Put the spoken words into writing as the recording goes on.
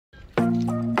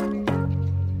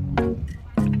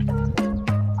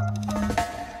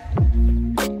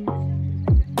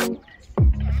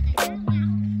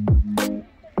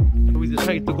We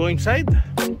decide to go inside.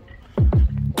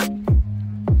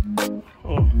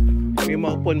 Oh, may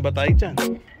maupuan ba tayo dyan?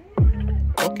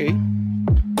 Okay.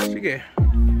 Sige.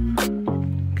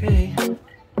 Okay.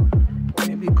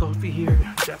 Maybe coffee here.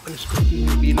 Japanese coffee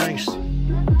would be nice.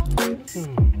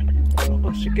 Oh,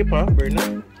 sige pa,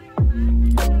 Berna.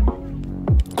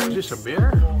 Is this a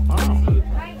bear? Wow.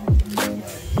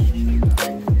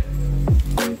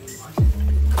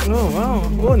 Oh, wow.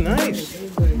 Oh, nice.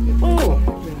 Oh.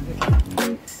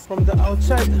 From the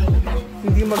outside,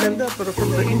 hindi maganda, pero from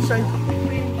the inside,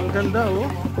 ang ganda, oh.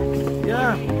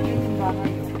 Yeah.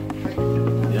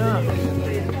 Yeah.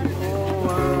 Oh,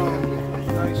 wow.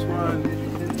 Nice one.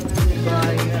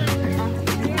 Bye.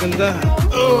 Ganda.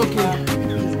 Oh, okay.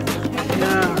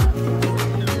 Yeah.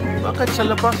 Bakit sa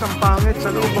labas ang pangit,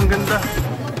 sa loob ang ganda?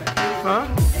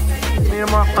 Ha? May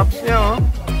mga cups niya, oh.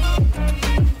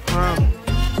 Wow.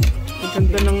 Ang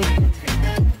ganda ng...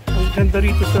 Ang ganda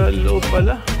rito sa loob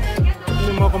pala.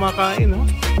 Hindi mo kumakain, no?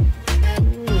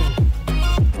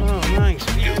 Oh, nice.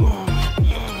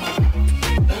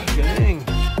 Galing.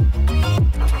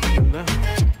 Ganda.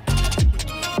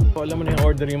 So, alam mo na yung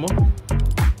orderin mo?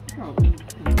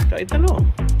 Kahit ano.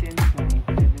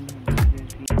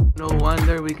 No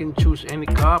wonder we can choose any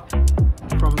cup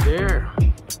from there.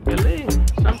 Galing.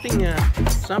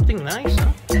 Something nice,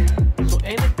 huh? So,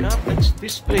 any cup that's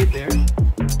displayed there,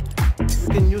 we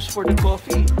can use for the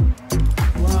coffee.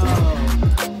 Wow,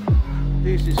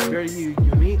 this is very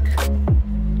unique.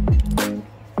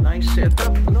 Nice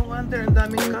setup. No wonder ang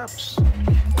daming cups.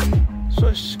 So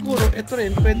siguro ito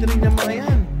rin, pwede rin naman na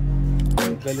yan.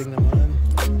 Galing naman.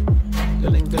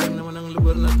 Galing naman ang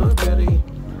lugar na to.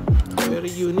 Very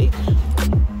unique.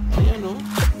 Ayan, oh.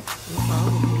 Wow,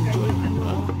 enjoy.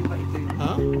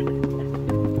 Ha?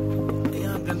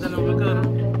 Ayan, ganda ng lugar.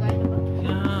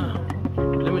 Yeah.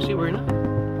 Let me see where na.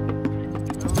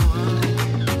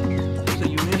 The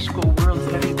UNESCO World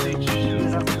Heritage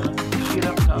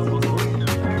SHIRAWAKA-GO.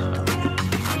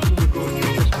 You go here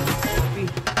just for the coffee,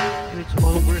 and it's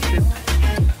all worth it.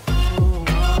 Oh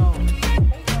wow!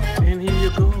 And here you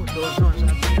go. Those ones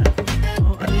up here.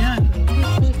 Oh, ano yan?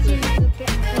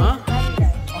 Huh?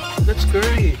 That's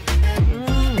curry.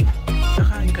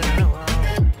 Kakain ka na. Wow.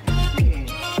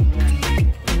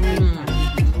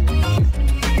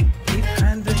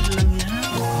 800 lang yan.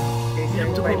 You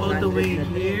have to go all the way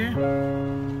here.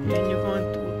 And you want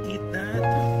to eat that,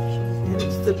 and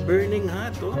it's still burning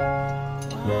hot, oh.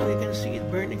 Wow, you can see it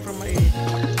burning from my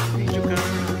video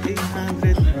camera.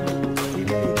 800.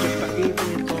 Even in Japan, even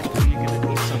in Tokyo, you can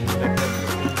eat something like that.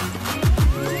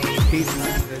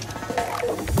 800.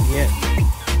 Yeah.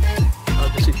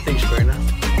 How does it taste, Berna?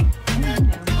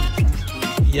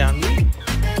 Yummy.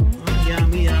 Oh,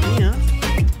 yummy, huh?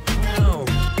 Wow.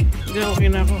 Hindi, okay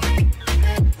na ako.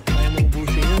 Kaya mo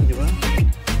ubusin yan, di ba?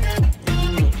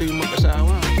 Ito yung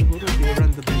mag-asawa. Siguro they run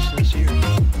the business here.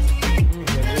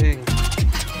 Galing.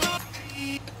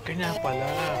 Kanya pala.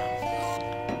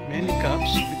 Many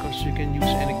cups because you can use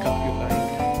any cup you like.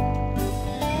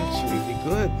 That's really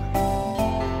good.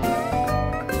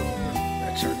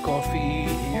 That's our coffee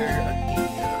here at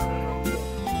the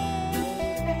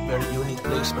very unique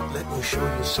place. But let me show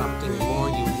you something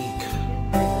more unique.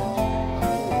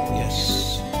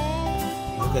 Yes.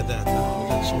 Look at that.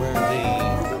 That's where they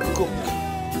cook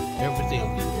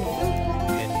everything,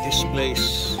 and this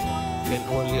place can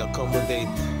only accommodate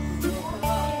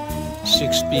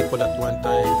 6 people at one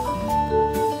time,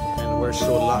 and we're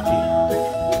so lucky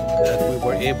that we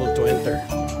were able to enter.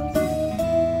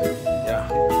 Yeah,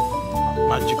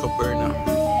 magic of Berna.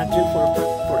 Imagine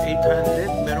for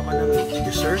 800, meron ka ng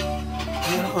dessert,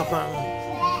 meron ka pang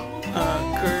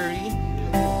curry,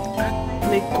 at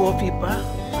may coffee pa.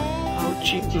 How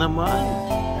cheap naman,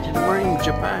 and we're in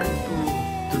Japan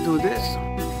to do this.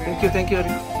 Thank you.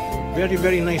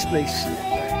 Very nice place.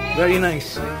 Very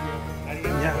nice.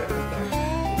 Yeah,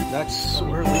 that's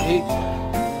where we ate.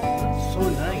 So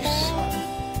nice.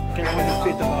 Can only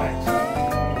fit about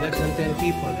less than 10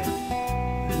 people.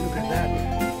 And look at that.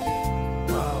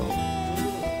 Wow,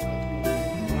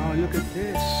 look at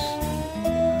this.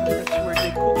 That's where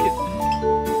they cook it.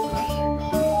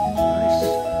 Nice.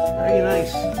 Very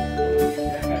nice.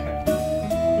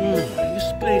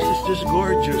 This place is just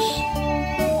gorgeous.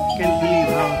 Can't believe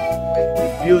how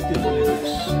beautiful it is.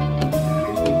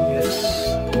 Yes.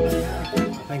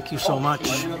 Thank you so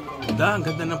much. Ang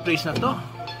ganda ng place na to.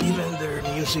 Even their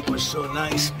music was so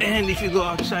nice. And if you go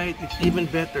outside, it's even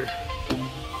better.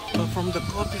 But from the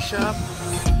coffee shop,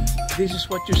 this is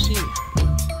what you see.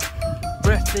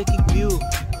 Breathtaking view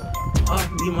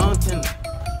of the mountain.